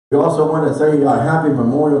We also want to say happy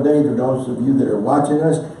Memorial Day to those of you that are watching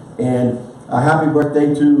us, and a happy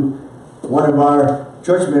birthday to one of our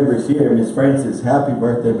church members here, Miss Francis. Happy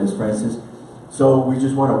birthday, Miss Francis. So we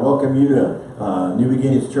just want to welcome you to New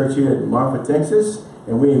Beginnings Church here in Marfa, Texas,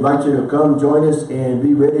 and we invite you to come join us and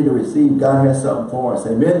be ready to receive. God has something for us.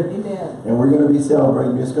 Amen? Amen. And we're going to be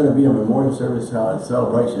celebrating. It's going to be a memorial service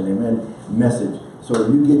celebration. Amen. Message. So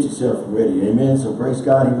you get yourself ready. Amen. So praise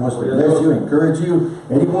God. He wants to bless you, encourage you,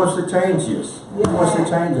 and He wants to change you. He wants to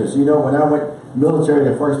change us. You know, when I went military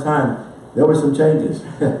the first time, there were some changes.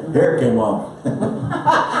 Hair came off.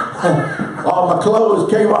 All my clothes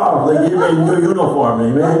came off. They gave me a new uniform.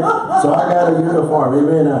 Amen. So I got a uniform.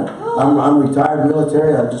 Amen. I'm retired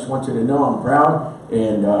military. I just want you to know I'm proud,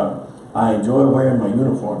 and I enjoy wearing my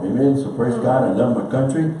uniform. Amen. So praise God. I love my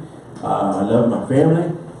country. I love my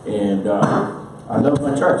family, and I love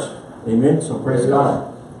my church. Amen. So praise God.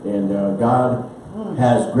 And God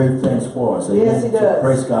has great things for us. Amen. Yes, He does. So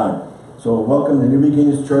praise God. So welcome to New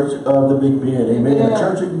Beginnings Church of the Big Bend. Amen. A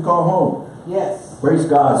church you can call home. Yes. Praise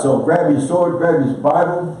God. So grab your sword, grab your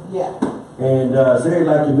Bible. Yeah. And say it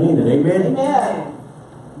like you mean it. Amen. Amen.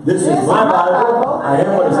 This is my Bible. I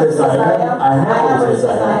am what it says I am. I have what it says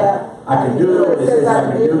I am. I can do what it says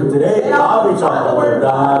I can do. Today, I'll be taught the word of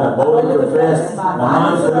God. I boldly confess. My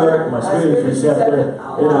mind's alert. My spirit's receptive. And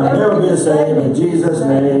I'll never be the same. In Jesus'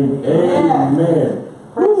 name, amen.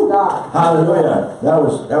 Praise God. Hallelujah. That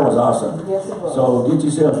was awesome. Yes, it was. So get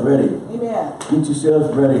yourselves ready. Amen. Get yourselves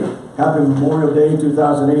ready. Happy Memorial Day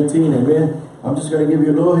 2018. Amen. I'm just going to give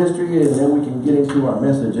you a little history and then we can get into our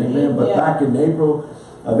message. Amen. But back in April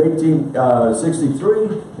of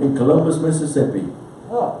 1863 in Columbus, Mississippi.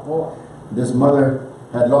 Oh, boy. This mother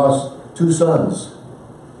had lost 2 sons,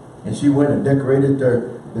 and she went and decorated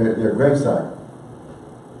their gravesite.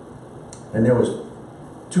 And there was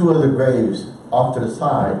 2 other graves off to the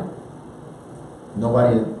side.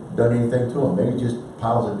 Nobody had done anything to them. Maybe just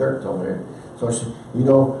piles of dirt over there. So she, you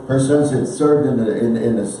know, her sons had served in the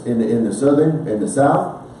southern, in the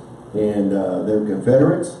south, and they were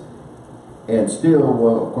Confederates. And still,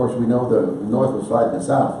 well, of course, we know the North was fighting the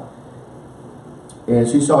South. And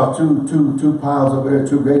she saw two piles over there,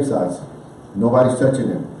 2 gravesites. Nobody's touching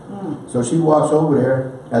them. So she walks over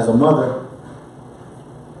there as a mother,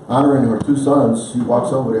 honoring her 2 sons. She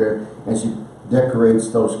walks over there and she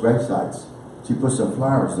decorates those gravesites. She puts some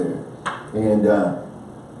flowers there. And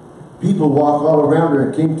people walk all around her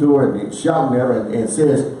and came to her and shouting at her and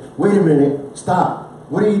says, "Wait a minute, stop.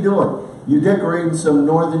 What are you doing? You're decorating some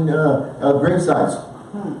northern gravesites."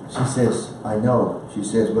 She says, "I know." She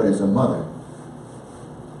says, "But as a mother,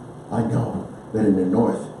 I know that in the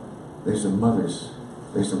north, there's some mothers,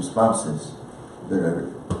 there's some spouses that are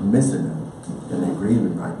missing them, and they're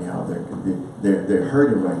grieving right now. They're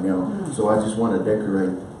hurting right now. So I just want to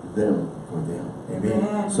decorate them for them."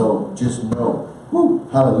 Amen. So just know,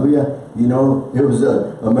 hallelujah. You know, it was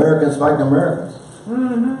Americans fighting Americans,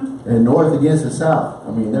 and North against the South.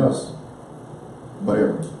 I mean, that was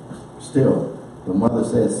whatever. Still, the mother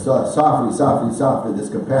says, "Softly, softly, softly." This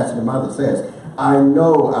compassionate mother says, I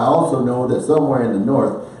also know that somewhere in the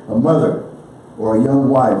North, a mother or a young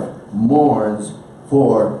wife mourns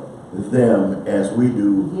for them as we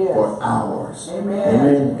do for ours. Amen.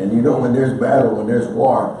 Amen. And you know, when there's battle, when there's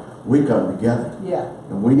war, we come together. Yeah.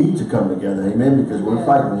 And we need to come together. Amen. Because we're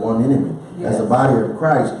fighting one enemy. As a body of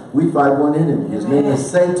Christ, we fight one enemy. His name is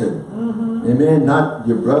Satan. Amen. Not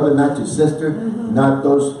your brother, not your sister, not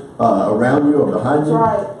those around you or behind you.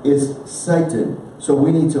 Right. It's Satan. So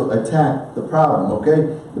we need to attack the problem, okay?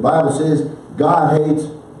 The Bible says God hates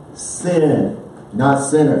sin, not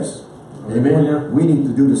sinners. Amen? We need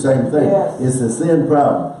to do the same thing. Yes. It's the sin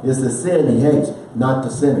problem. It's the sin He hates, not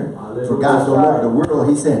the sinner. For God so loved the world,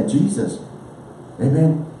 He sent Jesus.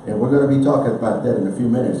 Amen? And we're going to be talking about that in a few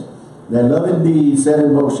minutes. That love indeed set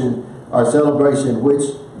in motion our celebration, which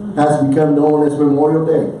has become known as Memorial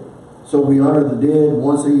Day. So we honor the dead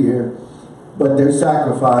once a year, but their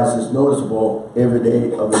sacrifice is noticeable every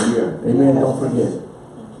day of the year. Amen. Don't forget.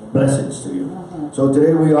 Blessings to you. So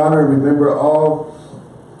today we honor and remember all,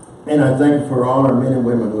 and I thank you for all our men and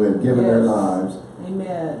women who have given their lives.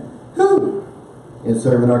 Amen. In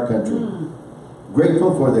serving our country.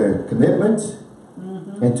 Grateful for their commitment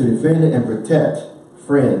and to defend and protect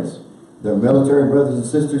friends, their military brothers and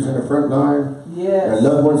sisters in the front line, their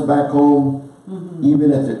loved ones back home,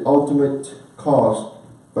 even at the ultimate cost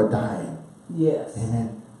for dying. Yes.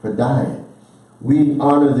 Amen. For dying. We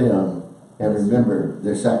honor them and remember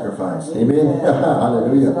their sacrifice. Amen.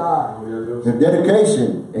 Hallelujah. Their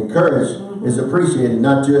dedication and courage is appreciated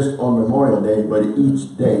not just on Memorial Day, but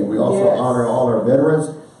each day. We also honor all our veterans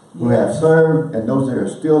who have served and those that are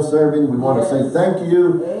still serving. We want to say thank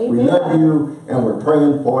you. Amen. We love you and we're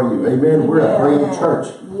praying for you. Amen. We're a praying church.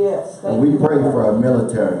 Yes. And we pray for our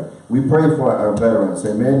military. We pray for our veterans.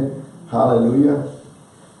 Amen. Hallelujah.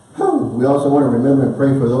 We also want to remember and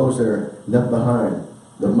pray for those that are left behind.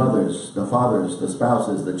 The mothers, the fathers, the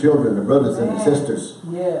spouses, the children, the brothers and the sisters.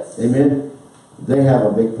 Yes. Amen. They have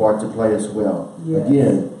a big part to play as well. Yes.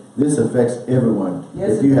 Again, this affects everyone.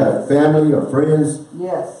 Yes, if you have family or friends,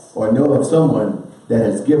 yes, or know of someone that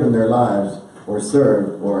has given their lives or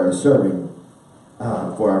served or are serving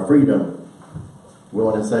for our freedom, we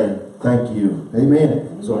want to say thank you.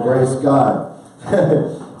 Amen. So praise God.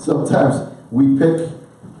 Sometimes we pick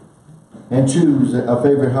and choose a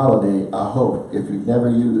favorite holiday. I hope if you've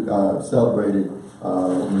never celebrated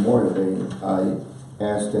Memorial Day, I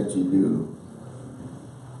ask that you do.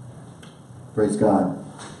 Praise God.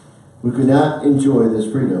 We could not enjoy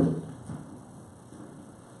this freedom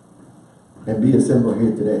and be assembled here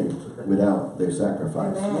today without their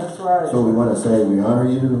sacrifice. Amen. That's right. So we want to say we honor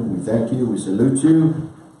you, we thank you, we salute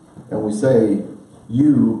you, and we say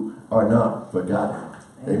you are not forgotten.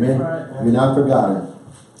 Amen. Right. You're not forgotten.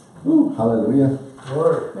 Ooh, hallelujah.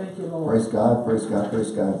 Lord. Thank you, Lord. Praise God, praise God,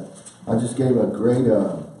 praise God. I just gave a great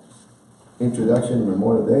introduction to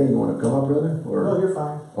Memorial Day. You want to come up, brother? Or, No, you're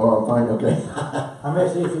fine. Oh, I'm fine, okay. I may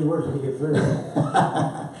say a few words when you get through.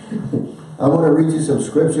 I want to read you some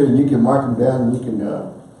scripture and you can mark them down and you can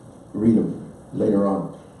read them later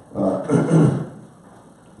on.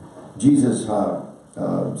 Jesus,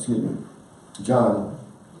 John,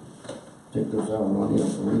 check those out, I don't need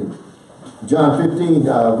them to read them. John 15,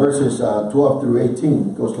 verses 12 through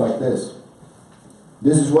 18 goes like this.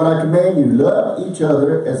 This is what I command you, love each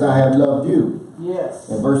other as I have loved you. Yes.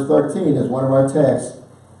 And verse 13 is one of our texts.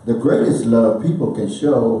 The greatest love people can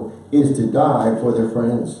show is to die for their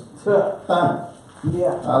friends.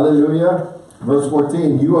 Yeah. Hallelujah. Verse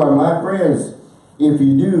 14, you are my friends. If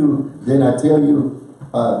you do, then I tell you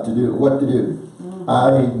to do what to do.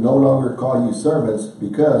 I no longer call you servants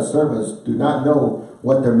because servants do not know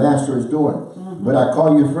what their master is doing. But I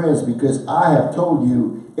call you friends because I have told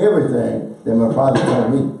you everything that my Father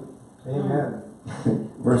told me. Amen.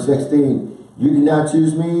 Verse 16, you did not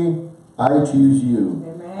choose me, I choose you.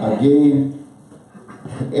 Amen.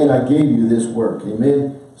 I gave you this work.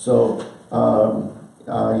 Amen. So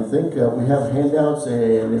I think we have handouts,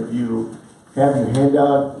 and if you have your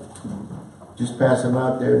handout, just pass them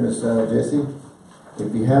out there, Miss Jessie.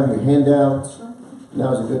 If you have your handout,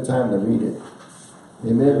 now is a good time to read it.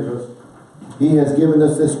 Amen. He has given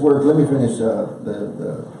us this work. Let me finish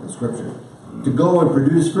the scripture. To go and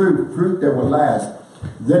produce fruit that will last.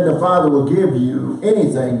 Then the Father will give you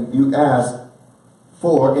anything you ask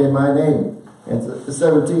for in my name. And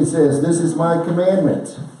 17 says, this is my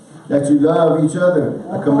commandment, that you love each other.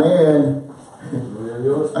 A command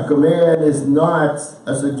is not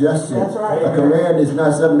a suggestion. That's right. A command is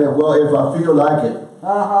not something that, well, if I feel like it.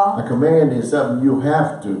 A command is something you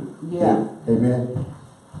have to do. Amen.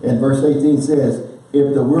 And verse 18 says,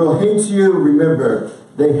 if the world hates you, remember,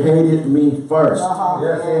 they hated me first.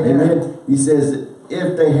 Yes. Amen. He says,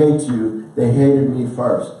 if they hate you, they hated me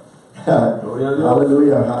first.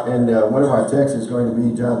 Hallelujah. And one of our texts is going to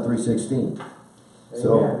be John 3:16.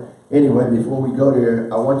 So anyway, before we go there,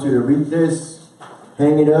 I want you to read this,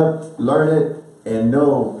 hang it up, learn it, and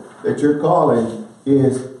know that your calling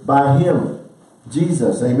is by Him,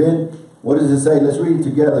 Jesus. Amen. What does it say? Let's read it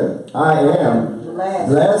together. I am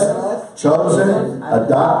blessed, chosen,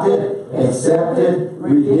 adopted, accepted,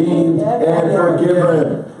 redeemed, and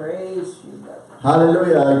forgiven. Praise you.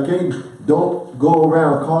 Hallelujah. Okay? Don't go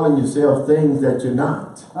around calling yourself things that you're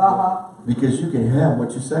not. Because you can have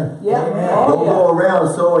what you say. Don't go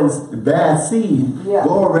around sowing bad seed.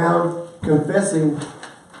 Go around confessing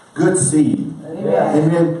good seed.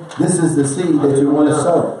 Amen. This is the seed that you want to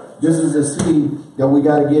sow. This is the seed that we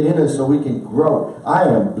got to get in us so we can grow. I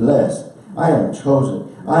am blessed. I am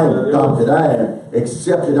chosen. I am adopted. I am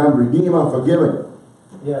accepted. I'm redeemed. I'm forgiven.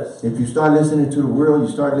 Yes. If you start listening to the world,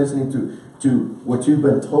 you start listening to what you've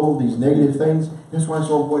been told, these negative things. That's why it's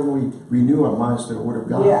so important we renew our minds to the Word of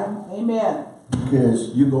God. Amen. Because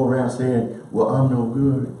you go around saying, well, I'm no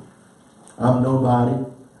good. I'm nobody.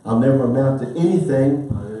 I'll never amount to anything.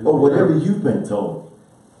 Or whatever you've been told.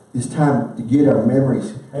 It's time to get our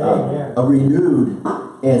memories renewed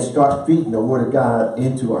and start feeding the Word of God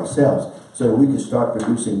into ourselves so that we can start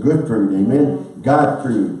producing good fruit. Amen. God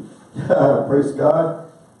fruit. Praise God.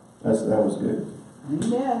 That was good.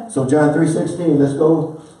 Amen. So John 3:16. Let's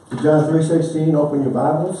go to John 3:16. Open your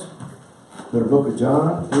Bibles to the book of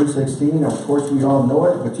John 3:16. Of course, we all know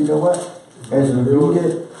it, but you know what? As we read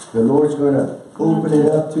it, the Lord's going to open it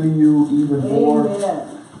up to you even more Amen.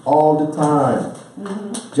 all the time.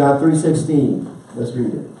 John 3:16. Let's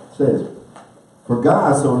read it. It says, for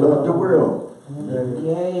God so loved the world.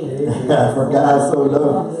 Yay. For God so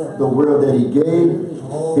loved the world that he gave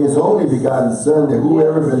his only begotten Son, that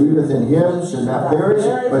whoever believeth in him should not perish,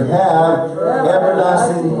 but have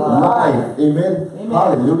everlasting life. Amen.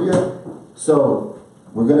 Hallelujah. So,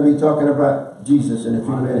 we're going to be talking about Jesus in a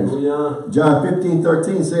few minutes. John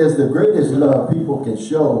 15:13 says the greatest love people can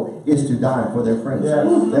show is to die for their friends.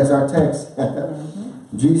 That's our text.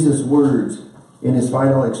 Jesus' words in his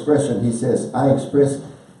final expression, he says, I express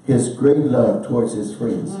his great love towards his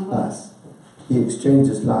friends, us. He exchanged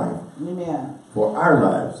his life for our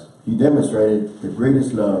lives. He demonstrated the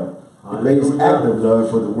greatest love, the greatest act of love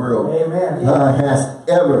for the world has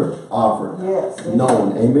ever offered,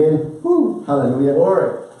 known. Amen. Woo. Hallelujah.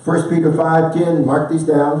 1 Peter 5:10, mark these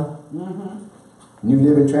down. New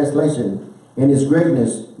Living Translation. In his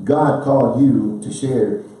greatness, God called you to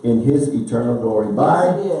share in his eternal glory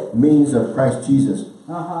by means of Christ Jesus.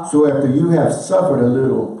 So after you have suffered a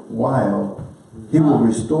little while, he will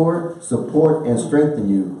restore, support, and strengthen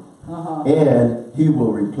you. And he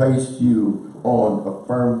will replace you on a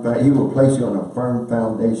firm, he will place you on a firm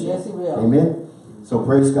foundation. Yes, he will. Amen. So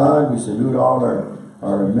praise God. We salute all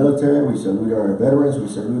our military. We salute our veterans. We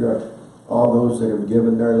salute all those that have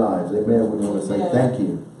given their lives. Amen. We want to say thank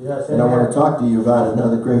you. Yes, and I want to talk to you about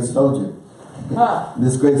another great soldier.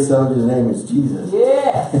 This great soldier's name is Jesus.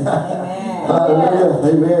 Yes. Amen.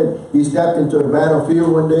 Hallelujah. Amen. He stepped into the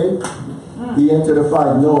battlefield one day. He entered the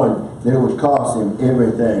fight knowing that it would cost him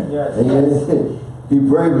everything. Amen. He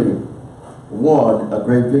bravely won a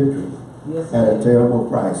great victory at a terrible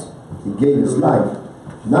price. He gave his life,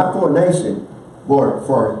 not for a nation, but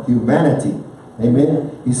for humanity.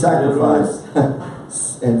 Amen. He sacrificed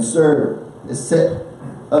and served, set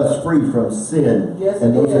us free from sin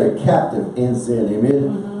and those that are captive in sin.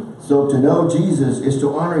 Amen. So to know Jesus is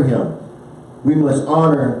to honor him. We must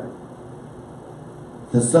honor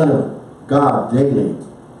the Son of God daily.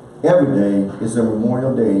 Every day is a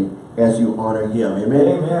memorial day as you honor him.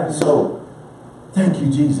 Amen. So thank you,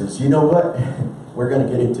 Jesus. You know what? We're going to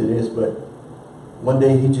get into this, but one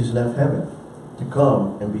day he just left heaven to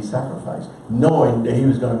come and be sacrificed, knowing that he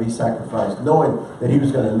was going to be sacrificed, knowing that he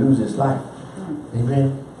was going to lose his life.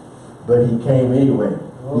 Amen. But he came anyway.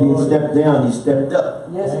 He didn't step down, he stepped up.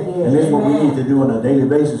 Yes, he did. And that's what we need to do on a daily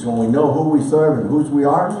basis when we know who we serve and whose we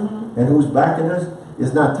are and who's backing us.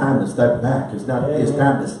 It's not time to step back. It's not. It's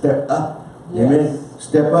time to step up. Amen.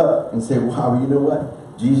 Step up and say, wow, you know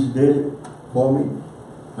what? Jesus did it for me.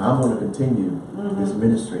 I'm going to continue this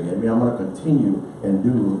ministry. Amen. I'm going to continue and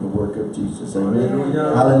do the work of Jesus. Amen.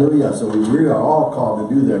 Hallelujah. So we are all called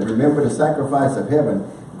to do that. Remember the sacrifice of heaven.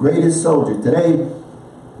 Greatest soldier. Today,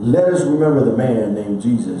 let us remember the man named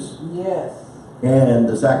Jesus. And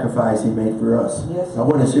the sacrifice he made for us. I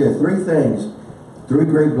want to share three things, three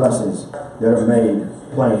great blessings that are made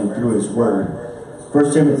plain through his word.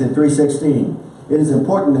 1 Timothy 3:16. It is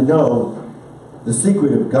important to know the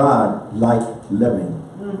secret of God-like living,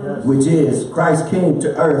 which is Christ came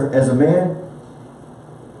to earth as a man.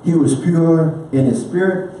 He was pure in his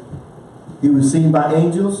spirit. He was seen by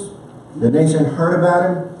angels. The nation heard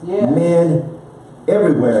about him. Men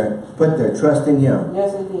everywhere put their trust in him.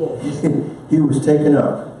 Yes, it did. He was taken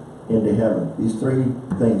up into heaven. These three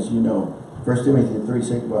things, you know. 1 Timothy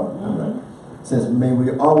 3:6. Well, says, may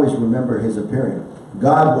we always remember his appearing.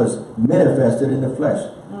 God was manifested in the flesh.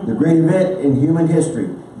 The great event in human history.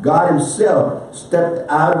 God himself stepped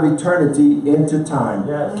out of eternity into time.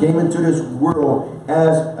 Came into this world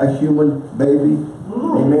as a human baby.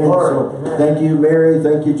 Amen. So thank you, Mary.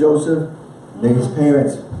 Thank you, Joseph. And his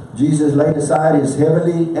parents. Jesus laid aside his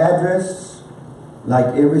heavenly address like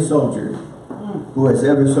every soldier who has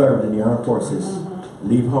ever served in the armed forces.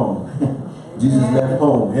 Leave home. Jesus left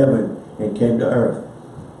home, heaven, and came to earth.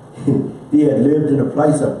 He had lived in a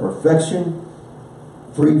place of perfection,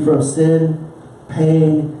 free from sin,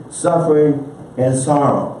 pain, suffering, and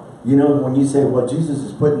sorrow. You know, when you say, well, Jesus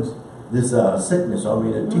is putting this sickness on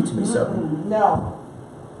me to teach me something. No.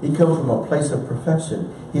 He came from a place of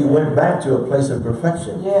perfection. He went back to a place of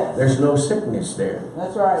perfection. There's no sickness there.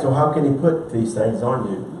 That's right. So how can he put these things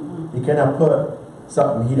on you? He cannot put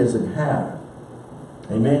something he doesn't have.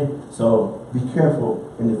 Amen. So be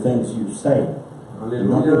careful in the things you say.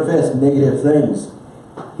 Don't confess negative things.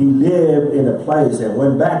 He lived in a place and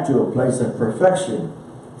went back to a place of perfection,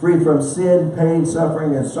 free from sin, pain,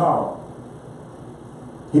 suffering, and sorrow.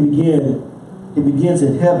 He begins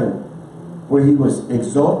in heaven, where he was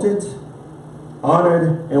exalted,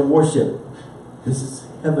 honored, and worshipped. This is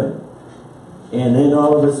heaven. And then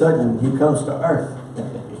all of a sudden, he comes to earth.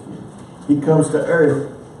 He comes to earth.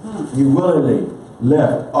 He willingly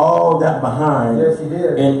left all that behind. Yes, he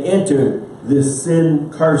did. And entered this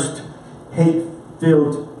sin-cursed,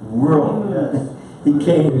 hate-filled world. Yes. He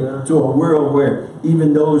came to a world where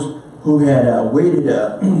even those who had waited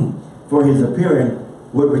for his appearing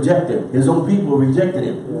would reject him. His own people rejected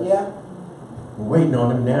him. Yeah. We're waiting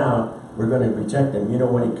on him now. We're going to reject him. You know,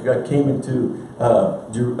 when he came into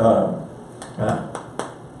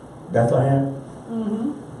Bethlehem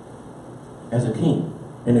as a king,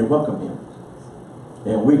 and they welcomed him.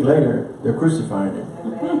 And a week later, they're crucifying him.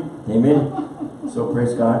 Amen. Amen. So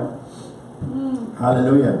praise God.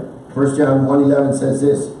 Hallelujah. 1 John 1:11 says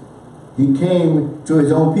this. He came to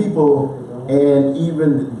his own people, and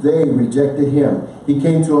even they rejected him. He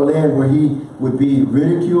came to a land where he would be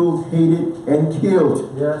ridiculed, hated, and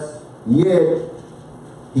killed. Yes. Yet,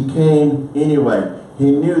 he came anyway.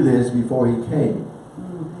 He knew this before he came.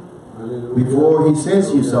 Before he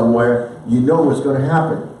sends you somewhere, you know what's going to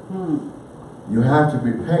happen. You have to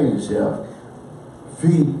prepare yourself.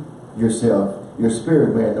 Feed yourself, your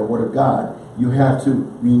spirit, man, the Word of God. You have to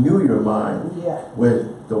renew your mind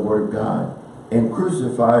with the Word of God. And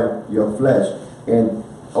crucify your flesh. And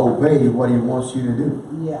obey what he wants you to do.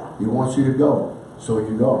 Yeah. He wants you to go. So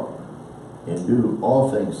you go. And do all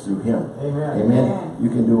things through him. Amen. Amen. You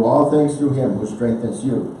can do all things through him who strengthens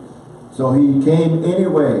you. So he came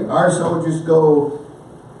anyway. Our soldiers go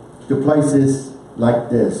to places like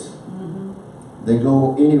this. They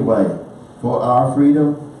go anyway for our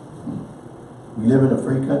freedom. We live in a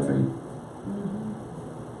free country.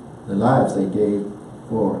 The lives they gave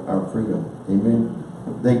for our freedom. Amen.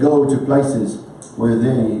 They go to places where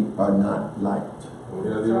they are not liked.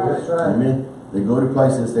 That's right. Amen. They go to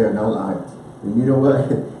places they are not liked. And you know what?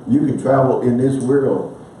 You can travel in this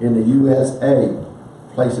world, in the USA,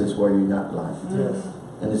 places where you're not liked. Yes.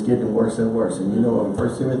 And it's getting worse and worse. And you know, in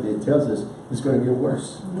 1 Timothy it tells us it's going to get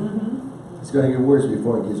worse. It's going to get worse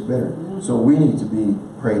before it gets better. So we need to be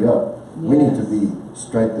prayed up. We need to be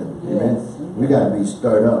strengthened. Amen. We got to be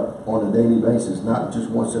stirred up on a daily basis, not just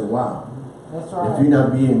once in a while. That's right. If you're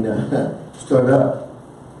not being stirred up,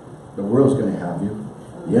 the world's going to have you.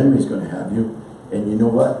 The enemy's going to have you. And you know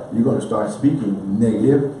what? You're going to start speaking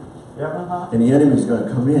negative. And the enemy's going to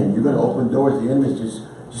come in. You're going to open doors. The enemy's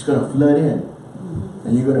just going to flood in.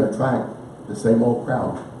 And you're going to attract the same old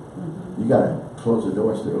crowd. You got to close the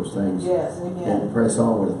doors to those things. Yes, amen. And press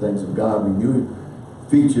on with the things of God. Renew,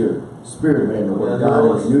 feed your spirit, man, the Word of God.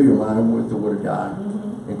 And renew your mind with the Word of God.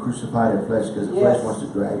 And crucify the flesh, because the flesh wants to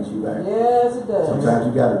drag you back. Yes, it does. Sometimes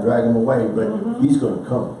you got to drag him away, but he's going to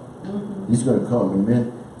come. He's going to come.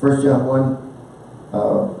 Amen. 1 John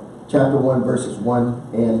 1, chapter 1, verses 1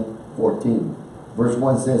 and 14. Verse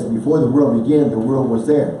 1 says, before the world began, the world was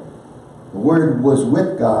there. The Word was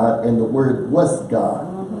with God, and the Word was God.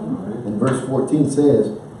 And verse 14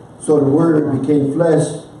 says, so the Word became flesh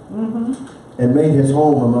and made his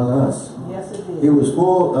home among us. Yes, it did. He was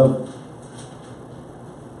full of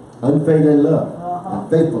unfailing love and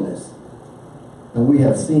faithfulness. And we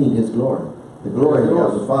have seen his glory. The glory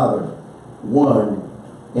of the Father, one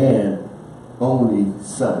and only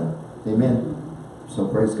Son. Amen. So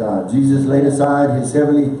praise God. Jesus laid aside his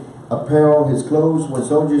heavenly apparel, his clothes. When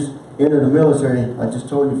soldiers entered the military, I just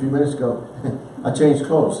told you a few minutes ago, I changed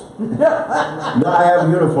clothes. Now I have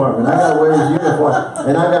a uniform, and I got to wear his uniform,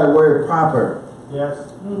 and I got to wear it proper.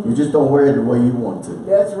 Yes. You just don't wear it the way you want to.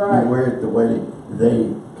 That's right. You wear it the way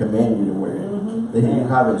they command you to wear it. Then you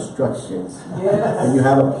have instructions. Yes. And you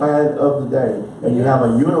have a plan of the day. And you have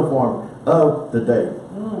a uniform of the day.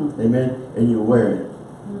 Amen. And you wear it.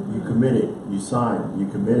 You commit it. You sign. You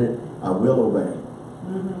commit it. I will obey.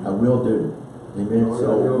 I will do. Amen.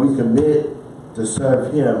 So we commit to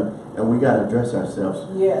serve him. And we got to dress ourselves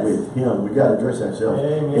with him. We got to dress ourselves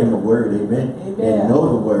in the Word. Amen. And know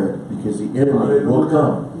the Word, because the enemy will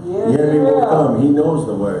come. The enemy will come. He knows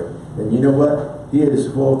the Word. And you know what? He is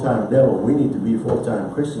a full-time devil. We need to be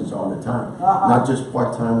full-time Christians all the time. Not just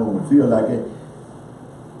part-time when we feel like it.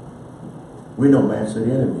 We don't match the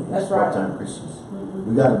enemy as part-time Christians.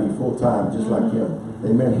 We got to be full-time just like him.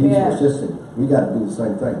 Amen. He's persistent. We got to do the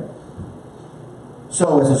same thing.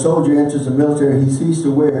 So as a soldier enters the military, he ceases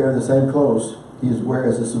to wear the same clothes he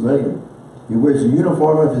wears as a civilian. He wears the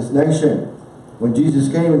uniform of his nation. When Jesus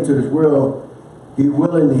came into this world, he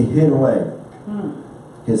willingly hid away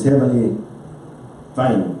his heavenly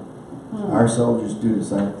fame. Our soldiers do the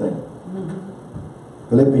same thing.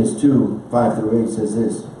 Philippians 2, 5 through 8 says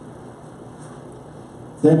this.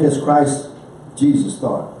 Think as Christ Jesus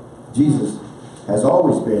thought. Jesus has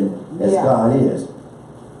always been as God is.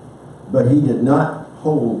 But he did not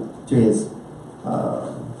hold to his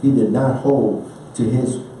he did not hold to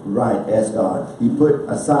his right as God. He put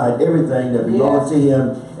aside everything that belonged to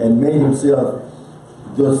him and made himself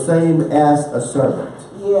the same as a servant.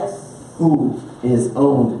 Yes. Who is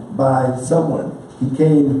owned by someone. He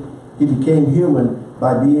became human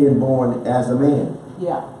by being born as a man.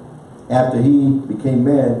 Yeah. After he became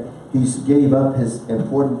man, he gave up his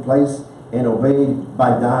important place and obeyed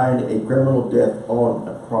by dying a criminal death on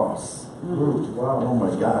a cross. Wow. Oh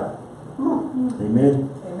my God. Amen.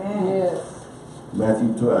 Amen. Yes.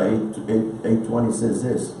 Matthew 8:20 says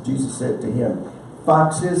this. Jesus said to him,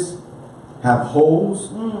 foxes have holes,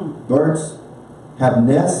 birds have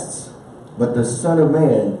nests, but the Son of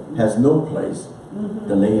Man has no place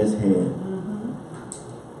to lay his head.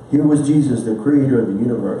 Here was Jesus, the creator of the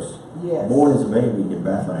universe, born as a baby in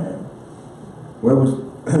Bethlehem.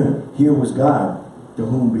 Here was God, to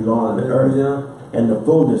whom belonged the earth and the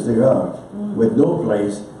fullness thereof, with no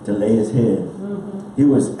place to lay his head. He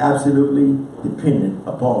was absolutely dependent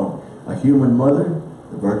upon a human mother,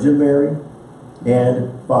 the Virgin Mary,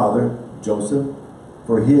 and father Joseph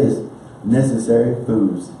for his necessary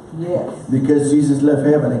foods. Yes. Because Jesus left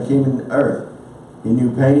heaven and came into earth, he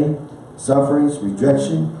knew pain, sufferings,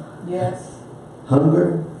 rejection, yes,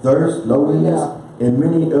 hunger, thirst, loneliness, and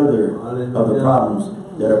many other of the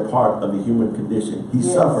problems that are part of the human condition. He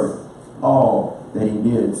suffered all that he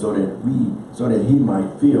did so that he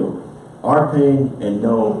might feel our pain and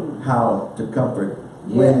know how to comfort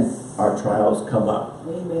when our trials come up.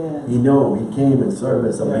 Amen. He came and served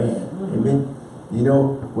as a man. Amen. You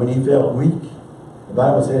know, when he felt weak, the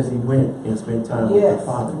Bible says he went and spent time with the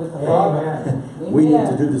Father. Amen. We need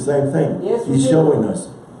to do the same thing. Yes, He's showing us.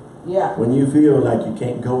 Yeah. When you feel like you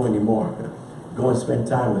can't go anymore, go and spend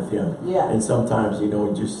time with him. Yeah. And sometimes,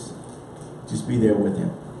 just be there with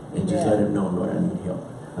him. And just let him know, Lord, I need help.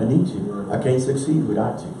 I need you. I can't succeed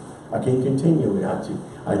without you. I can't continue without you.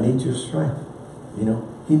 I need your strength.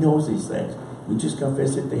 He knows these things. We just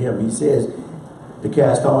confess it to him. He says to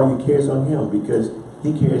cast all your cares on him because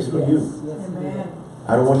he cares for you. Yes. Amen.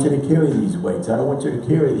 I don't want you to carry these weights. I don't want you to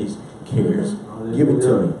carry these cares. Give it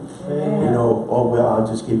to me. Amen. Oh, well, I'll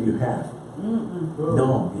just give you half.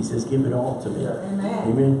 No, he says, give it all to me. Amen.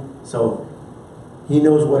 Amen. So he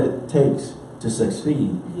knows what it takes to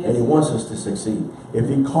succeed, and he wants us to succeed. If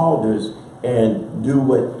he called us and do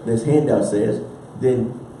what this handout says,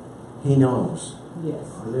 then he knows. Yes.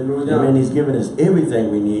 Amen. He's given us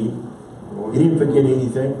everything we need. He didn't forget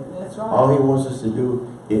anything. That's right. All he wants us to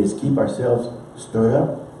do is keep ourselves stirred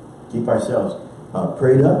up, keep ourselves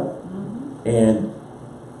prayed up, and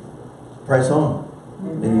press on.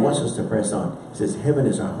 And he wants us to press on. He says, heaven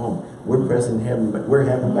is our home. We're present in heaven, but we're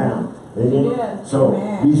heaven bound. Amen. Yes. So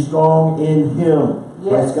Amen. be strong in him.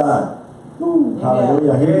 Praise God.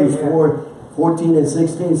 Hallelujah. Hebrews 4:14 and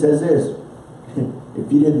 16 says this.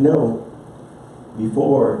 If you didn't know,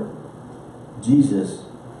 before Jesus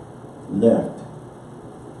left,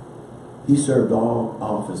 he served all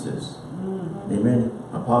offices. Amen.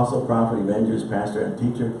 Apostle, prophet, evangelist, pastor, and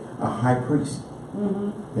teacher, a high priest.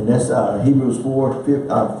 And that's Hebrews 4,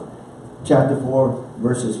 chapter 4,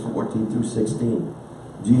 verses 14 through 16.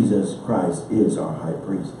 Jesus Christ is our high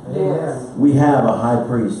priest. Yes. We have a high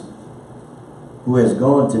priest who has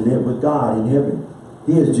gone to live with God in heaven.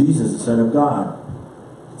 He is Jesus, the Son of God.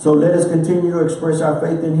 So let us continue to express our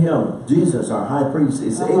faith in him. Jesus, our high priest,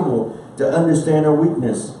 is able to understand our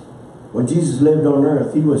weakness. When Jesus lived on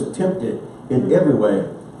earth, he was tempted in every way.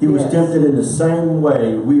 He was tempted in the same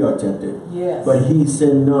way we are tempted. Yes. But he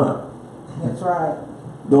sinned not. That's right.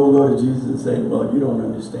 Don't go to Jesus and say, well, you don't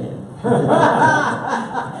understand.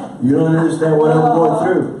 You don't understand what I'm going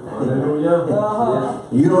through.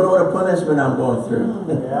 You don't know what a punishment I'm going through.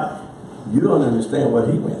 You don't understand what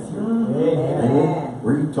he went through. Amen.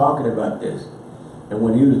 We're talking about this. And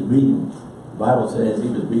when he was beaten, the Bible says he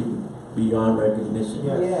was beaten beyond recognition.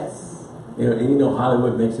 Yes. You know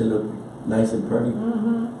Hollywood makes it look nice and pretty.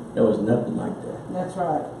 There was nothing like that. That's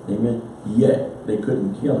right. Amen. Yet they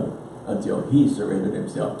couldn't kill him until he surrendered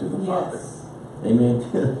himself to the Father. Amen.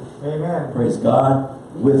 Amen. Praise God.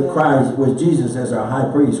 With Christ, with Jesus as our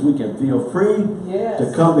high priest, we can feel free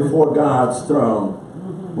to come before God's throne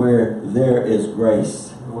where there is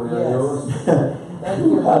grace. Thank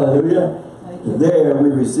you. Hallelujah. Thank you. There we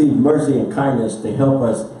receive mercy and kindness to help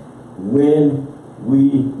us when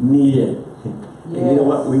we need it. And you know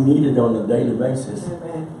what? We need it on a daily basis.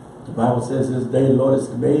 Amen. The Bible says this day the Lord has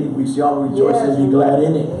made, we shall rejoice and be glad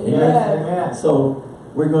in it. Amen. So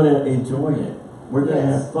we're going to enjoy it. We're going to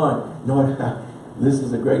have fun. Lord, this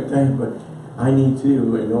is a great thing, but I need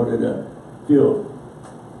to, in order to feel,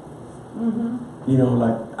 you know,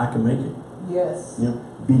 like I can make it. Yes. You know,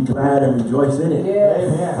 be glad and rejoice in it.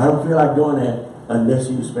 Yes. I don't feel like doing that unless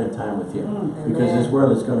you spend time with Him. Because Amen. this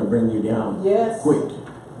world is going to bring you down Yes. quick.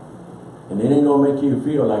 And it ain't going to make you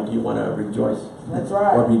feel like you want to rejoice That's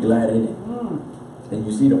right. or be glad in it. Mm. And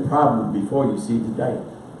you see the problem before you see the day.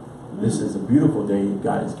 This is a beautiful day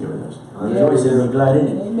God has given us. Rejoice and be glad in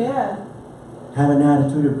it. Amen. Have an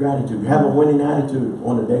attitude of gratitude. Have a winning attitude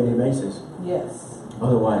on a daily basis. Yes.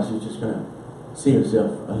 Otherwise, you're just going to see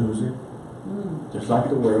yourself a loser. Just like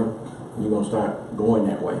the world. You're going to start going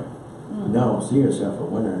that way. No, see yourself a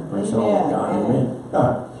winner. Praise Amen. God.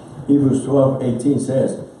 Amen. Hebrews 12:18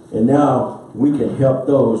 says, and now we can help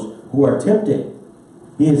those who are tempted.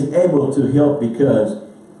 He is able to help because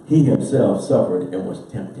He Himself suffered and was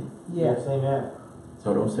tempted. Yes. Amen.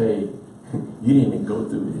 So don't say, you didn't even go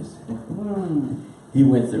through this. He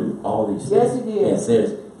went through all these things. Yes, He did. And it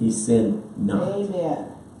says He sinned not. Amen.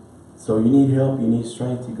 So you need help, you need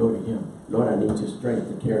strength to go to Him. Lord, I need your strength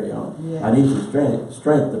to carry on. Yes. I need your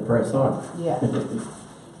strength to press on. Yeah.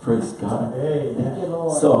 Praise God. Amen. Thank you,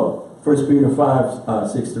 Lord. So 1 Peter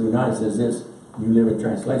 5:6-9 says this, New Living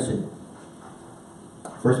Translation.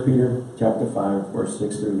 1 Peter chapter 5, verse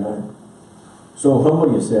 6-9. So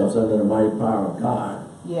humble yourselves under the mighty power of God,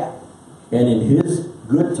 Yeah. and in His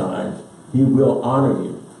good time He will honor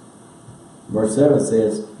you. Verse 7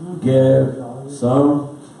 says, give some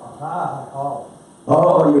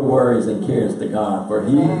all your worries and cares to God, for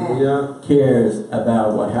He cares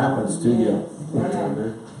about what happens to you.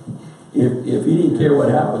 Yes. If He didn't care what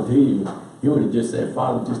happened to you, He would have just said,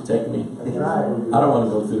 Father, just take me. That's right. I don't want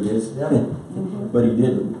to go through this. Yep. But He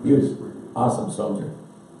didn't. He was an awesome soldier.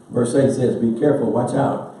 Verse 8 says, be careful, watch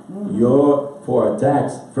out for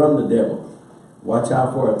attacks from the devil. Watch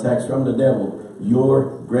out for attacks from the devil,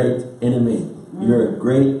 your great enemy. Your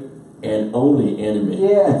great and only enemy.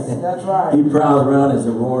 Yes, that's right. He prowls around as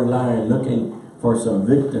a roaring lion looking for some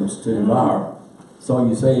victims to devour. So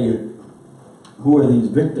you say, who are these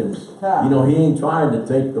victims? Huh. You know, He ain't trying to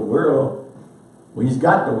take the world. Well, He's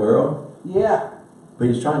got the world. Yeah. But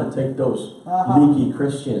He's trying to take those leaky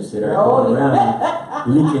Christians that are Oh, going around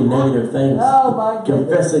leaking negative things, Oh, my goodness.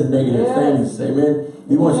 confessing negative Yes. things. Amen.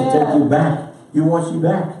 He wants to take you back. He wants you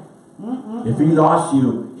back. If He lost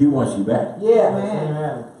you, He wants you back. Yeah.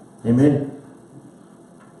 Amen. Amen.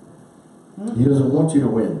 He doesn't want you to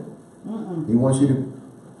win. He wants you to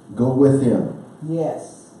go with Him.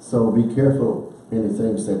 Yes. So be careful in the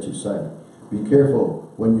things that you say. Be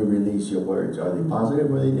careful when you release your words. Are they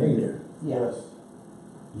positive or are they negative? Yes.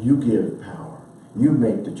 You give power. You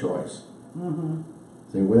make the choice.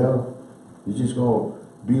 Say, well, you're just going to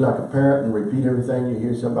be like a parrot and repeat everything you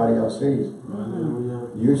hear somebody else say.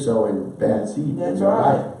 You're sowing bad seed That's in your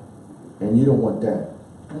right. life. And you don't want that.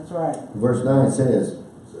 That's right. Verse 9 says,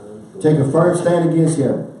 take a firm stand against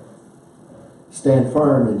him. Stand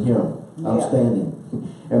firm in Him. I'm Yeah. standing.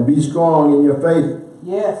 And be strong in your faith.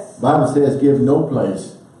 Yes. Bible says give no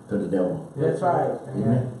place to the devil. That's right.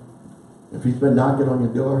 Amen. If he's been knocking on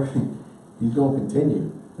your door, he's going to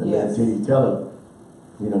continue Yes. until you tell him,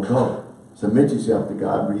 you know, go. Submit yourself to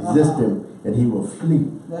God. Resist him and he will flee.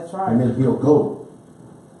 That's right. Amen. He'll go.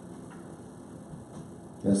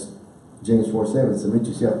 That's James 4:7. Submit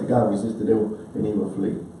yourself to God. Resist the devil and he will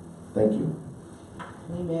flee. Thank you.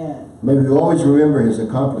 Amen. May we always remember His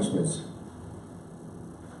accomplishments.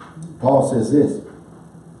 Paul says this.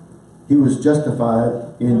 He was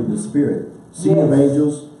justified in the Spirit. Seen of Yes.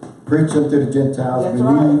 angels. Preach unto the Gentiles. That's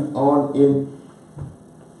Believe on in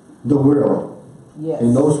the world. Yes.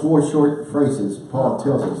 In those 4 short phrases, Paul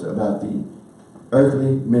tells us about the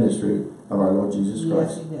earthly ministry of our Lord Jesus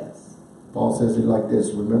Christ. Yes, He does. Paul says it like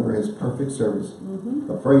this. Remember His perfect service.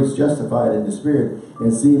 A phrase justified in the Spirit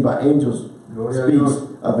and seen by angels speaks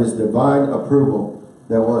of His divine approval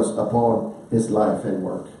that was upon His life and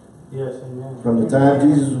work. Yes, amen. From the time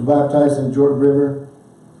Jesus was baptized in Jordan River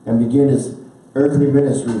and began His earthly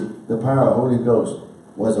ministry, the power of the Holy Ghost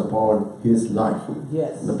was upon His life.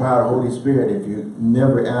 Yes. The power of the Holy Spirit, if you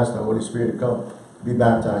never ask the Holy Spirit to come, be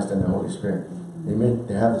baptized in the Holy Spirit. Amen.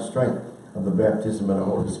 To have the strength of the baptism of the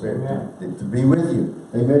Holy Spirit. To be with you.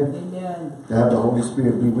 Amen. Amen. To have the Holy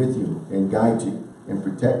Spirit be with you and guide you and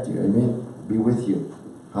protect you. Amen. Be with you.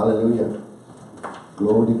 Hallelujah.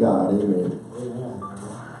 Glory to God. Amen. Amen.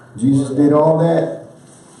 Jesus did all that.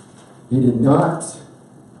 He did not.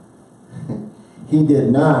 He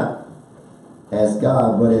did not as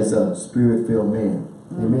God, but as a spirit-filled man.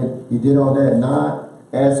 Amen. He did all that not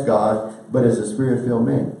as God, but as a spirit-filled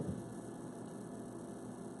man.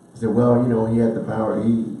 He said, well, you know, He had the power.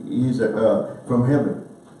 He's from heaven.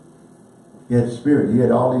 He had the Spirit. He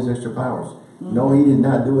had all these extra powers. No, He did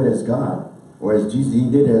not do it as God. or as Jesus, he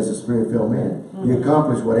did as a spirit-filled man. He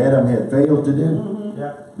accomplished what Adam had failed to do.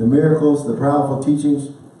 Yeah. The miracles, the powerful teachings,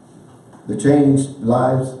 the changed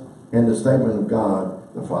lives, and the statement of God,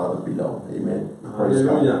 the Father below. Amen. Praise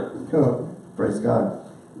God. Praise God.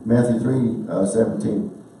 Matthew 3:17.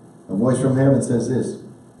 A voice from heaven says this.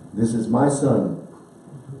 This is my son,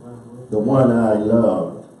 the one I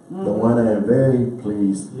love, the one I am very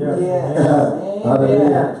pleased. Yes. Yes.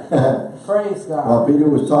 Hallelujah. Amen. Praise While God. Peter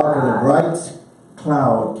was talking, a bright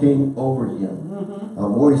cloud came over him. A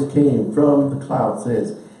voice came from the cloud,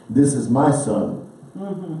 says, this is my son,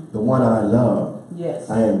 the one I love. Yes.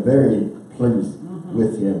 I am very pleased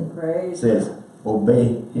with him. Praise Says,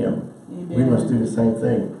 obey him. Amen. We must do the same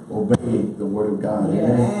thing. Obey the word of God. Yeah.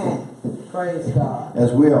 Amen. Praise God.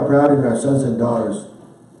 As we are proud in our sons and daughters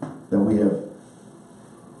that we have,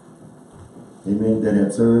 amen, that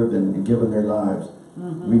have served and given their lives,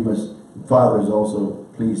 we must, Father is also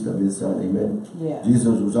pleased of his son. Amen. Yeah.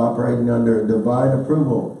 Jesus was operating under divine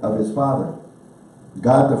approval of his Father.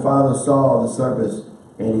 God the Father saw the service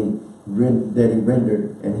and that he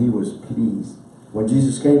rendered, and he was pleased. When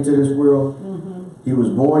Jesus came to this world, he was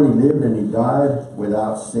born, he lived, and he died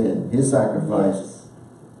without sin. His sacrifice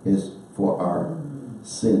is for our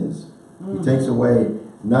sins. He takes away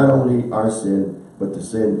not only our sin, but the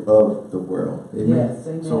sin of the world. Amen. Yes,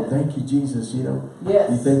 amen. So thank you, Jesus. You know,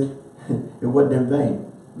 Yes. you think it wasn't in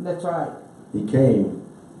vain. That's right. He came.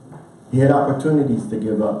 He had opportunities to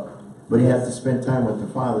give up, but he had to spend time with the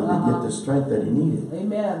Father to get the strength that he needed.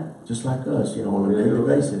 Amen. Just like us, you know, on a daily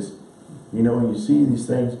basis. You know, you see these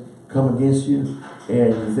things come against you,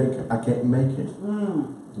 and you think, I can't make it.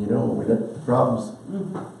 You know, we let the problems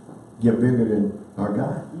get bigger than our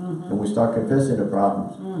God. And we start confessing the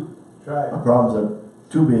problems. Try. Our problems are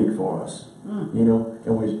too big for us. You know,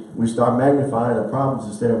 and we start magnifying our problems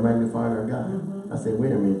instead of magnifying our God. I say,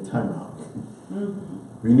 wait a minute, time out.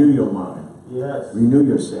 Renew your mind. Yes. Renew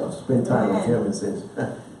yourself. Spend time with him and says,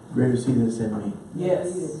 greater is he that's in me.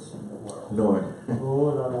 Yes. Lord,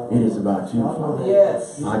 Oh, it is about you, Father.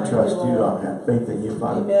 Yes. I trust you. I have faith in you,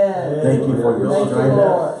 Father. Amen. Thank you for your Thank you, strength.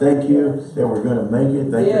 Lord. Thank you that we're going to make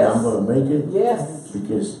it. Thank you that I'm going to make it. Yes.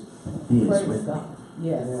 Because he is Praise with me. God.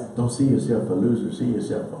 Yes. Don't see yourself a loser. See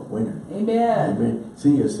yourself a winner. Amen. Amen.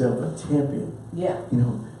 See yourself a champion. Yeah. You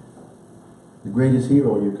know, the greatest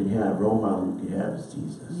hero you can have, role model you can have is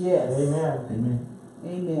Jesus. Yes. Amen. Amen.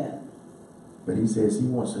 Amen. But he says he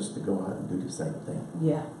wants us to go out and do the same thing.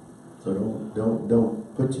 Yeah. So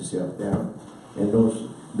don't put yourself down, and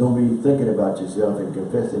don't be thinking about yourself and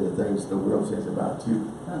confessing the things the world says about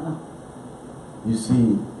you. You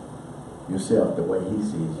see yourself the way he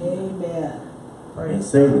sees you, Amen. and Praise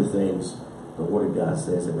say the things the Word of God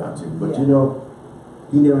says about you. But Yeah. you know,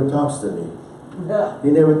 he never talks to me. God. He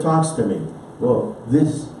never talks to me. Well,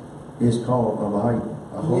 this is called a Bible,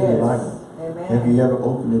 a holy Yes. Bible. Amen. Have you ever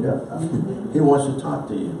opened it up? He wants to talk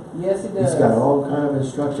to you. Yes, he does. He's got all kind of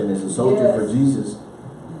instruction as a soldier Yes. for Jesus.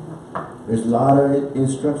 There's a lot of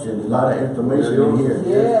instruction, a lot of information in here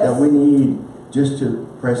Yes. that we need just to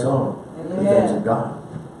press on the Amen. things of God.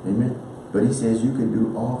 Amen. But he says you can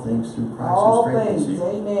do all things through Christ who All strengthens things. you.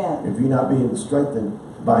 Amen. If you're not being strengthened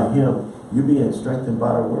by him, you're being strengthened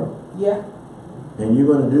by the world. Yeah. And you're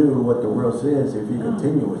going to do what the world says if you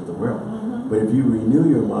continue with the world. But if you renew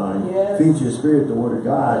your mind, Yes. feed your spirit the word of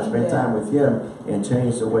God, spend Amen. time with him, and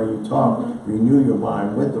change the way you talk, renew your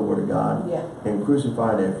mind with the word of God, Yeah. and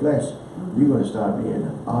crucify that flesh, you're going to start being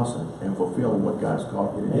awesome and fulfilling what God's called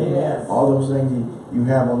you to do. Amen. All those things you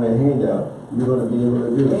have on that handout, you're going to be able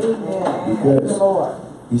to do. Amen. Thank Because you, Lord.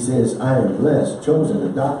 he says, I am blessed, chosen,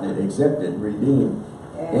 adopted, accepted, redeemed,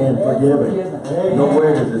 and forgiven. Amen.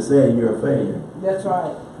 Nowhere does it say you're a failure. That's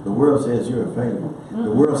right. The world says you're a failure. The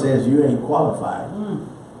world says you ain't qualified.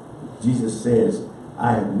 Jesus says,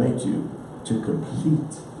 I have made you to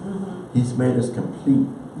complete. He's made us complete.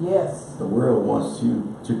 Yes. The world wants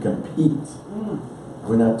you to compete.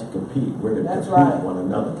 We're not to compete. We're to That's complete right. one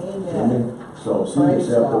another. Amen. So see Praise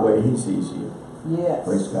yourself the God. way he sees you. Yes.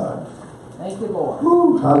 Praise God. Thank you, Lord.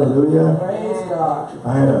 Woo, hallelujah. Praise God.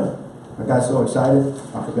 I got so excited,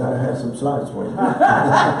 I forgot I had some slides for you.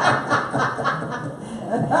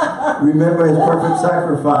 Remember his perfect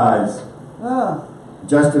sacrifice.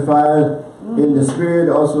 Justified in the Spirit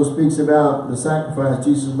also speaks about the sacrifice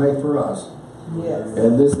Jesus made for us. Yes.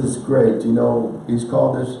 And this is great. You know, he's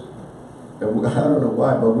called this, and I don't know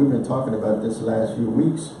why, but we've been talking about this the last few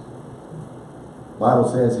weeks. Bible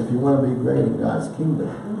says if you want to be great in God's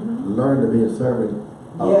kingdom, learn to be a servant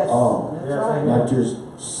of Yes. all. That's Yes, right. amen. Not just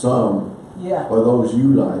some Yeah. or those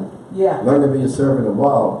you like. Yeah. Learn to be a servant of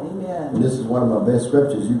all. Amen. And this is one of my best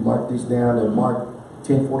scriptures. You mark these down in Mark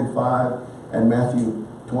 10:45. and Matthew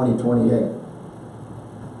 20:28.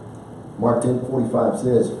 Mark 10:45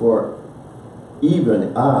 says, "For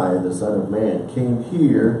even I, the Son of Man, came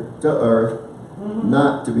here to earth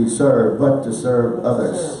not to be served, but to serve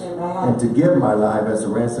others, and to give my life as a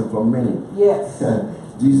ransom for many." Yes.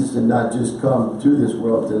 Jesus did not just come to this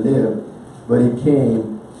world to live, but he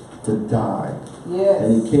came to die. Yes.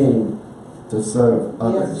 And he came to serve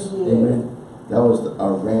others. Yes, he did. Amen. That was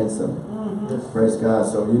our ransom. Praise God.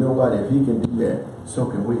 So you know what? If he can do that, so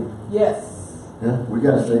can we. Yes. Yeah? We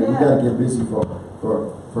gotta stay. We gotta get busy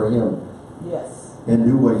for him Yes. and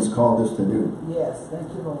do what he's called us to do. Yes.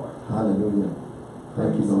 Thank you, Lord. Hallelujah.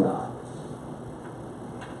 Thank you, Praise Lord. God.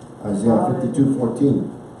 Isaiah 52:14.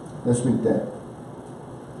 Let's read that.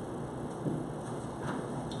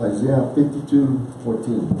 Isaiah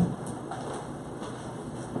 52:14.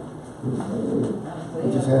 I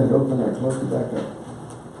just had it open. I closed it back up.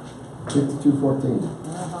 52:14.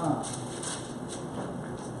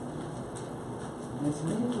 As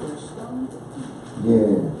many were stoned.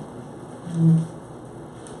 Yeah.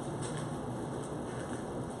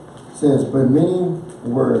 It says, but many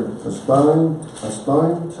were astounded,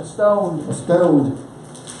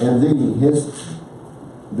 and his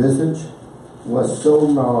visage was so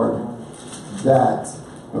marred that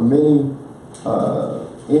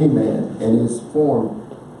any man, and his form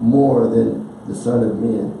more than the Son of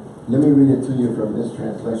Men. Let me read it to you from this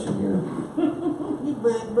translation here.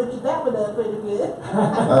 But that one up pretty good.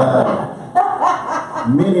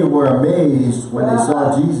 Many were amazed when they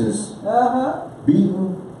saw Jesus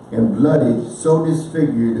beaten and bloodied, so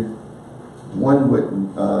disfigured, one would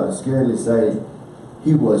scarcely say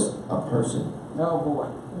he was a person. Oh boy.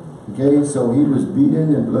 Okay, so he was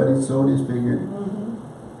beaten and bloodied, so disfigured,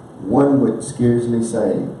 one would scarcely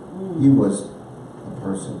say he was a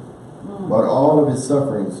person. But all of his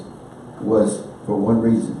sufferings was for one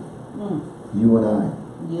reason. You and I.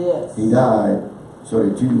 Yes. He died so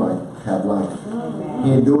that you might have life.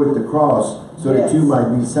 He endured the cross so that you might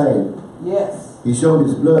be saved. Yes. He showed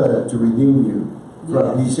his blood to redeem you.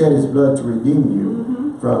 He shed his blood to redeem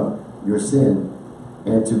you from your sin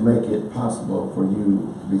and to make it possible for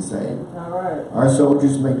you to be saved. All right. Our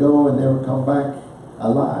soldiers may go and never come back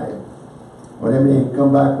alive. Or they may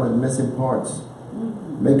come back with missing parts.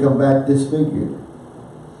 May come back disfigured.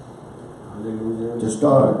 To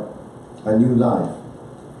start a new life.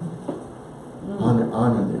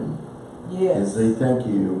 Honor them. Yes. And say thank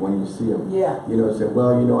you when you see them. Yeah. You know, say,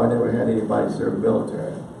 well, you know, I never had anybody serve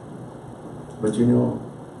military. But you know,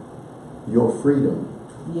 your freedom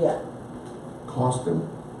cost them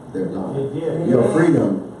their life. It did. Your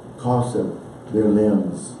freedom cost them their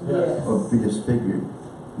limbs. Yes. Or be disfigured.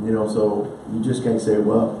 You know, so you just can't say,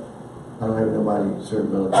 well, I don't have nobody serve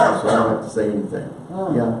military, so I don't have to say anything.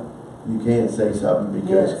 Yeah, you can say something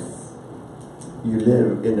because you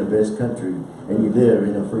live in the best country and you live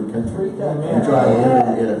in a free country. You try to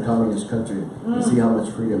live in a communist country and see how much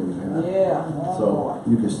freedom you have. Yeah. So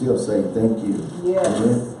you can still say thank you. Yes.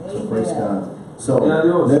 Amen. So praise God. So Yeah,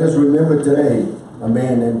 let us remember today a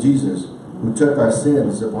man named Jesus who took our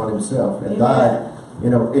sins upon himself and died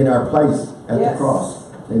in our place at the cross.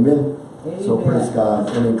 Amen. So praise God.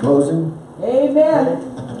 And in closing, amen.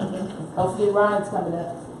 Hopefully Ryan's coming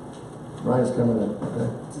up Ryan's coming up. Okay.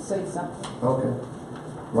 to say something. Okay.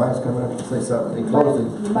 Ryan's coming up to say something. In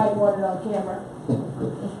closing, You might want it on camera.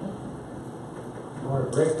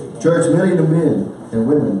 church, millions of men and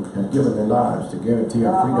women have given their lives to guarantee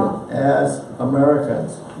our freedom as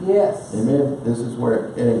Americans. Yes. Amen. This is where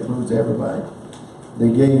it includes everybody.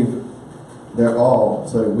 They gave their all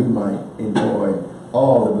so that we might enjoy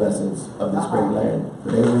all the blessings of this great land.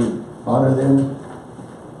 Today we honor them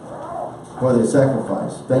for their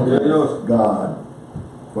sacrifice. Thank you, God,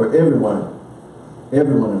 for every one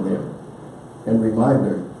of them. And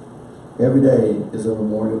reminder, every day is a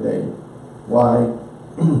Memorial Day. Why?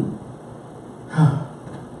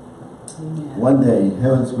 One day,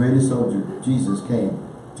 heaven's greatest soldier, Jesus, came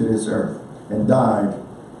to this earth and died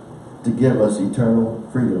to give us eternal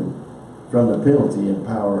freedom from the penalty and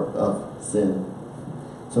power of sin.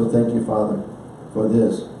 So thank you, Father, for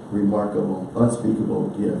this remarkable, unspeakable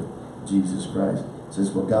gift, Jesus Christ. It says,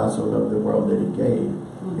 for God so loved the world that he gave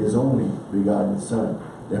his only begotten Son,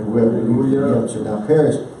 that whoever believes in him should not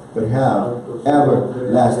perish, but have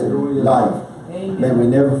everlasting life. Amen. May we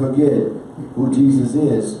never forget who Jesus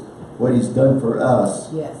is, what he's done for us,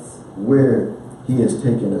 where he has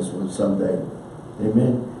taken us from someday.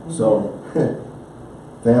 Amen. So,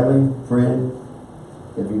 family, friend,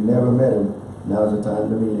 if you've never met him, now's the time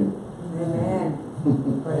to meet him. Amen.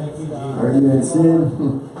 Are you in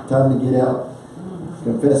sin? Time to get out.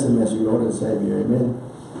 Confess him as your Lord and Savior. Amen.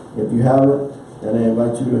 If you haven't, then I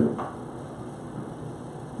invite you to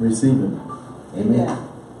receive Him. Amen. Amen.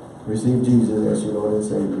 Receive Jesus as your Lord and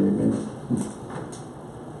Savior. Amen.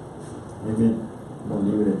 Amen. I'm going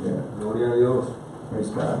to leave it at that. Gloria a Dios. Praise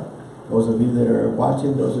God. Those of you that are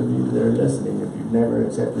watching, those of you that are listening, if you've never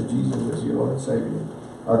accepted Jesus as your Lord and Savior,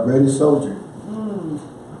 our greatest soldier,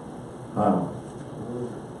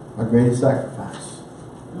 our greatest sacrifice.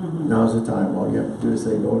 Now's the time. All you have to do is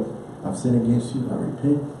say, Lord, I've sinned against you. I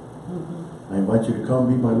repent. I invite you to come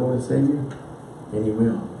be my Lord and Savior. And He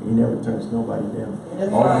will. He never turns nobody down.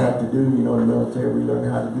 That's All right. you have to do, you know, in the military, we learn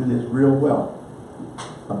how to do this real well.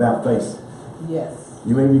 About face. Yes.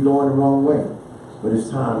 You may be going the wrong way, but it's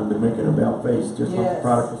time to make it about face. Just like the Yes.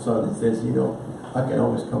 prodigal son that says, you know, I can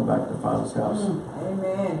always come back to Father's house.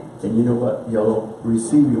 Amen. And you know what? He'll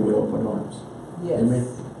receive you with open arms. Yes. Amen.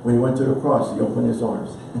 When He went to the cross, He opened His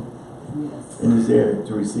arms. Yes. And He's there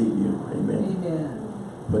to receive you. Amen. Amen.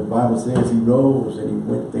 But the Bible says He rose and He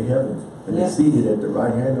went to heaven. And Yes. He's seated at the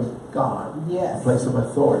right hand of God. Yes. A place of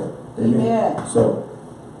authority. Amen. So,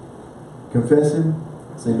 confess Him.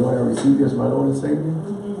 Say, Lord, I receive you as my Lord and Savior.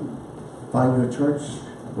 Find you a church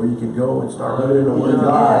where you can go and start learning the Word of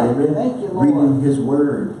God. Amen. Thank you, Lord. Reading His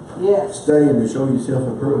Word. Yes. Studying to show yourself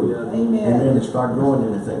approved. Amen. Amen. To start growing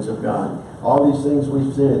in the things of God. All these things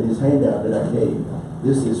we've said, this handout that I gave,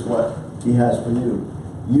 this is what He has for you.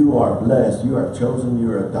 You are blessed. You are chosen.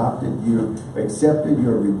 You are adopted. You're accepted.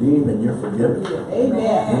 You're redeemed. And you're forgiven.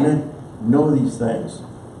 Amen. Amen. Know these things.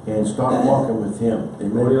 And start walking with Him.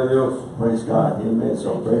 Gloria a Amen. Dios. Praise God. Amen.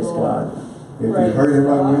 So Thank you, praise Lord. God. If Praise you're hurting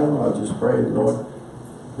right God. now, I'll just pray, Lord,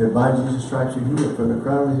 that by Jesus' stripes you're healed from the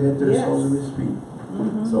crown of His head to the Yes. soles of His feet.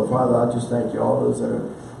 So Father, I just thank you. All those that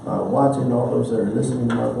are watching, all those that are listening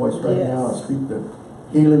to my voice right Yes. now, I speak the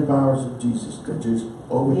healing powers of Jesus to just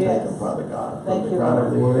overtake Yes. them, Father God. Thank From the you, crown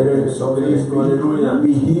of Lord. their head to the soles of their Hallelujah. feet.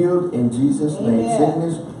 Be healed in Jesus' name. Amen.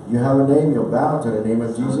 Sickness, you have a name, you'll bow to the name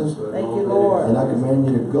of Jesus. Thank you, Lord. And I command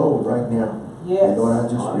you to go right now. Yes. And Lord, I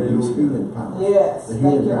just release healing power. Yes. The Thank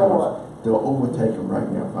healing you, powers. Lord. They'll overtake them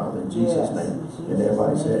right now, Father, in Jesus' Yes. name. In And Jesus'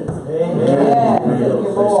 everybody name. said, Amen. Amen. Thank you,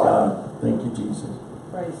 Praise Lord. God. Thank you, Jesus.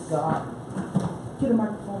 Praise God. Get a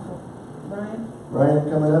microphone for Brian. Ryan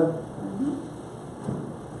coming up?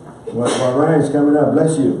 While Ryan's coming up,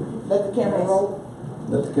 bless you. Let the camera roll.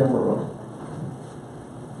 Let the camera roll.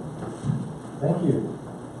 Thank you.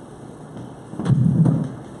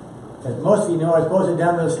 As most of you know, I was supposed to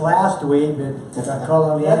have done this last week, but I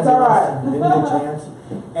called on the That's all right. ambulance and didn't get a chance.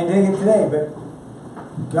 And didn't get today,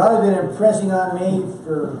 but God has been impressing on me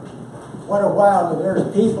for quite a while that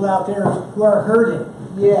there's people out there who are hurting.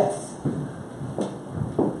 Yes.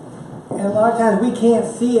 And a lot of times we can't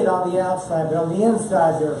see it on the outside, but on the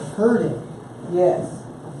inside they're hurting. Yes.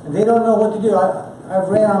 And they don't know what to do. I've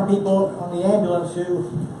ran on people on the ambulance who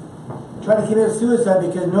tried to commit suicide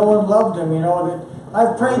because no one loved them, you know, that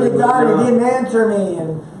I've prayed to God and He didn't answer me,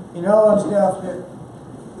 and you know, and stuff. That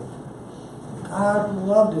God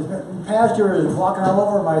loved us. The pastor is walking all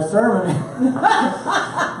over my sermon.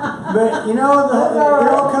 But you know, it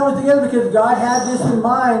all comes together because God had this in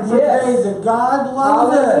mind for Yes. today, that God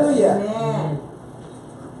loves us. Hallelujah. Amen.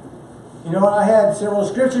 You know, I had several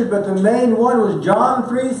scriptures, but the main one was John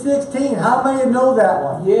 3:16. How many know that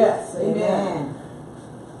one? Yes. Amen. Amen.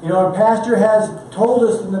 You know, our pastor has told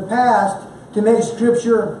us in the past to make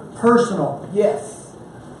scripture personal. Yes.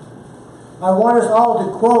 I want us all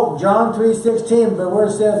to quote John 3:16, but where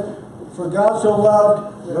it says, "For God so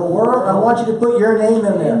loved the world," I want you to put your name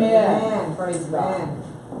in there. Amen. Amen. Praise God.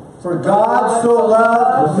 For God so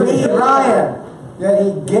loved me, Ryan, that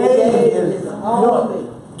He gave His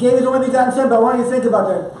only begotten Son. But I want you to think about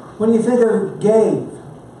that. When you think of gave,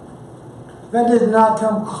 that does not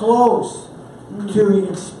come close to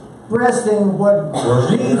expressing what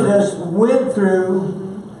Jesus went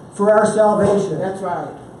through for our salvation. That's right.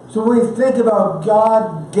 So when we think about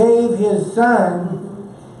God gave His Son,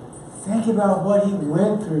 think about what He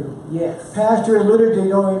went through. Yes. Pastor alluded to, you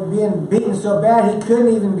know, being beaten so bad he couldn't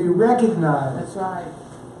even be recognized. That's right.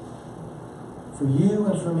 For you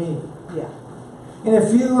and for me. Yeah. And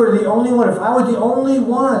if you were the only one, if I was the only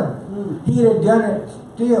one, He'd have done it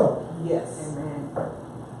still. Yes. Amen.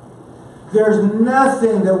 There's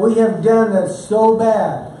nothing that we have done that's so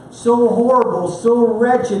bad, so horrible, so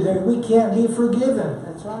wretched that we can't be forgiven.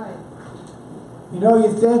 That's right. You know,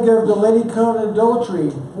 you think of the lady caught in adultery.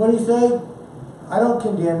 What do you say? I don't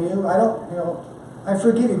condemn you. I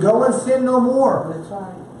forgive you. Go and sin no more. That's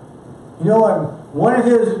right. You know, and one of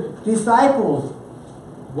His disciples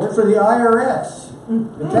worked for the IRS,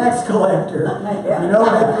 the tax collector. You know,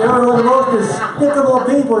 they were one of the most despicable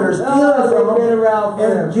people. They're stealing from been them. around for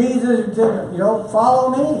And Jesus said, you know, follow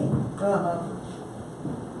me.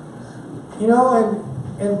 You know,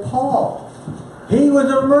 and Paul, he was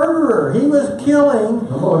a murderer. He was killing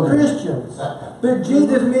Christians. But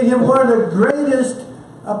Jesus made him one of the greatest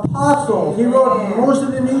apostles. He wrote most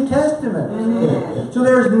of the New Testament. So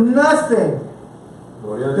there's nothing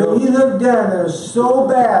that you have done that is so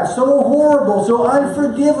bad, so horrible, so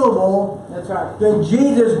unforgivable, That's right. that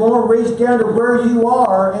Jesus won't reach down to where you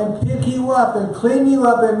are and pick you up and clean you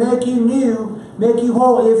up and make you new, make you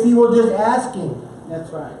whole, if you will just ask Him. That's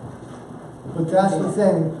right. But that's the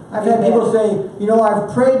thing. I've had people say, you know,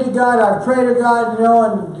 I've prayed to God, you know,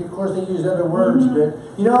 and of course they use other words,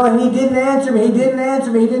 but, you know, and He didn't answer me, He didn't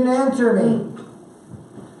answer me, He didn't answer me.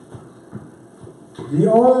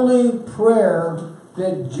 The only prayer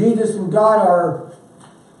that Jesus and God are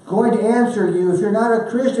going to answer you, if you're not a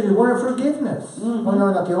Christian, is one of forgiveness. Well,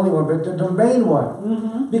 no, not the only one, but the main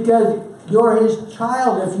one. Because you're His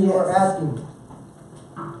child if you are asking.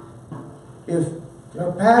 If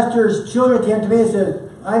a pastor's children came to me and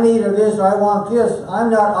said, I need this, I want this, I'm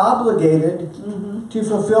not obligated to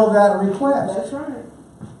fulfill that request. That's right.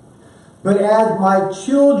 But as my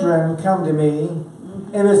children come to me,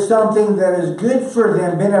 and it's something that is good for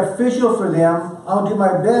them, beneficial for them, I'll do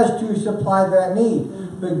my best to supply that need.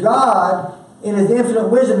 But God, in His infinite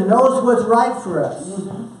wisdom, knows what's right for us.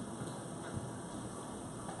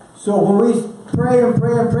 So when we pray and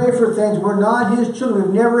pray and pray for things, we're not His children.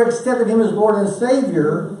 We've never accepted Him as Lord and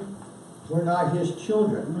Savior. We're not His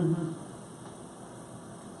children.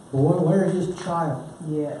 But when we're His child,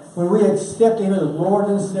 Yes. when we accept Him as Lord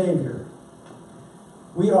and Savior,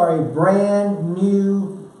 we are a brand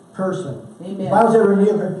new person. Amen. The Bible says we're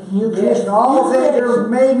new creation. All New things are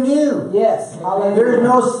creation. made new. Yes. There is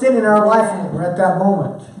no sin in our life at that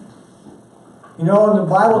moment. You know, in the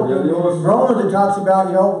Bible, in Romans, it talks about,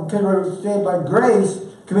 you know, because we're saved by grace,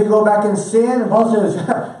 can we go back and sin? And Paul says,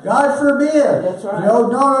 God forbid. That's right. You know,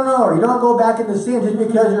 no. You don't go back into sin just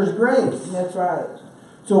because there's grace. That's right.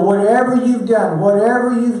 So whatever you've done,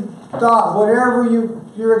 whatever you've thought, whatever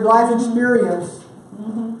your life experience,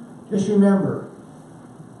 just remember,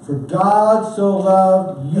 for God so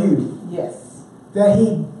loved you Yes. that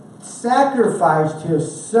He sacrificed His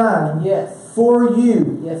Son Yes. for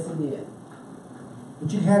you, Yes, He did.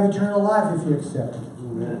 that you can have eternal life if you accept it.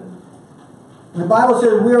 Amen. The Bible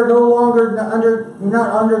says we are no longer we're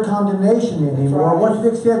not under condemnation anymore. right. Once you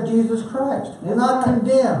accept Jesus Christ, we're not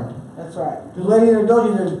condemned. That's right. The lady in the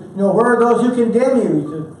adultery says, you know, where are those who condemn you? He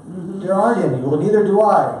said, there aren't any. Well, neither do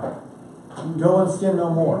I. Go and sin no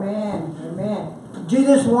more. Amen. Amen.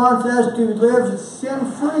 Jesus wants us to live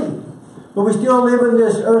sin-free, but we still live in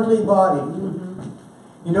this earthly body.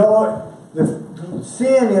 You know, the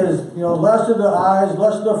sin is, you know, lust of the eyes,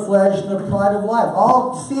 lust of the flesh, and the pride of life.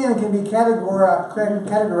 All sin can be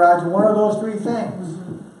categorized in one of those three things.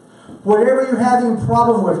 Whatever you're having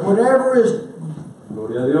problem with, whatever is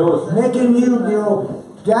making you, you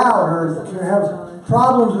know, doubt or have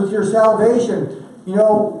problems with your salvation, you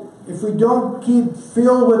know, if we don't keep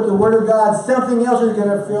filled with the Word of God, something else is going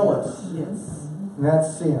to fill us. Yes. And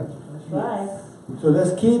that's sin. That's right. So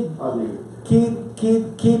let's keep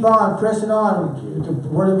on, pressing on with the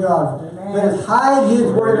Word of God. Amen. Let us hide His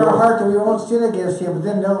Word in our heart that we won't sin against Him, but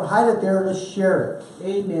then don't hide it there, let's share it.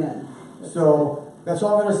 Amen. So that's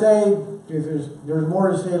all I'm going to say. If there's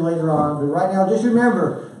more to say later on, but right now just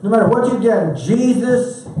remember, no matter what you've done,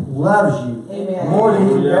 Jesus loves you. Amen. More than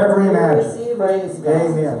you can ever imagine. Praise God.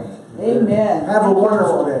 Amen. Amen. Have a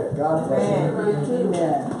wonderful day. God bless you.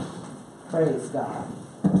 Amen. Praise God.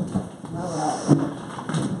 All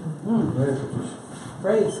right.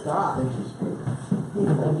 Praise God. Thank you, Spirit. He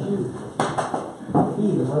loves you. He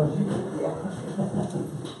loves you.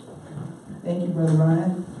 Thank you, Brother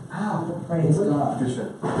Ryan. Praise God. Yes,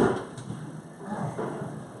 sir.